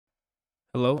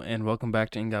Hello and welcome back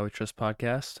to In God We Trust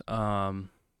podcast.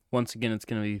 Once again, it's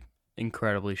going to be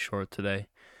incredibly short today,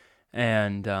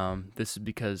 and this is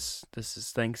because this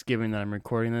is Thanksgiving that I'm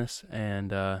recording this,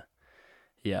 and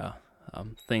yeah,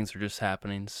 things are just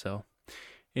happening. So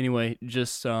anyway,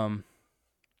 just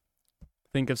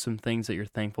think of some things that you're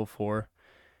thankful for,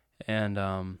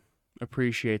 and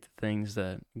appreciate the things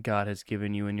that God has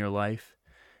given you in your life.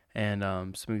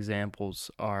 And some examples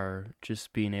are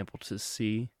just being able to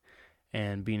see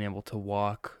and being able to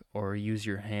walk or use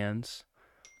your hands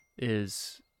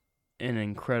is an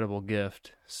incredible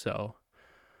gift. So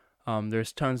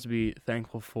there's tons to be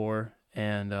thankful for,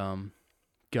 and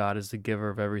God is the giver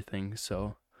of everything.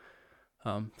 So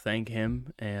thank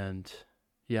Him, and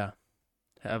yeah,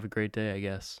 have a great day, I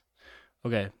guess.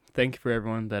 Okay, thank you for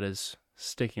everyone that is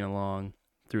sticking along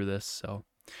through this. So,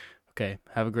 okay,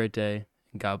 have a great day,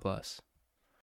 and God bless.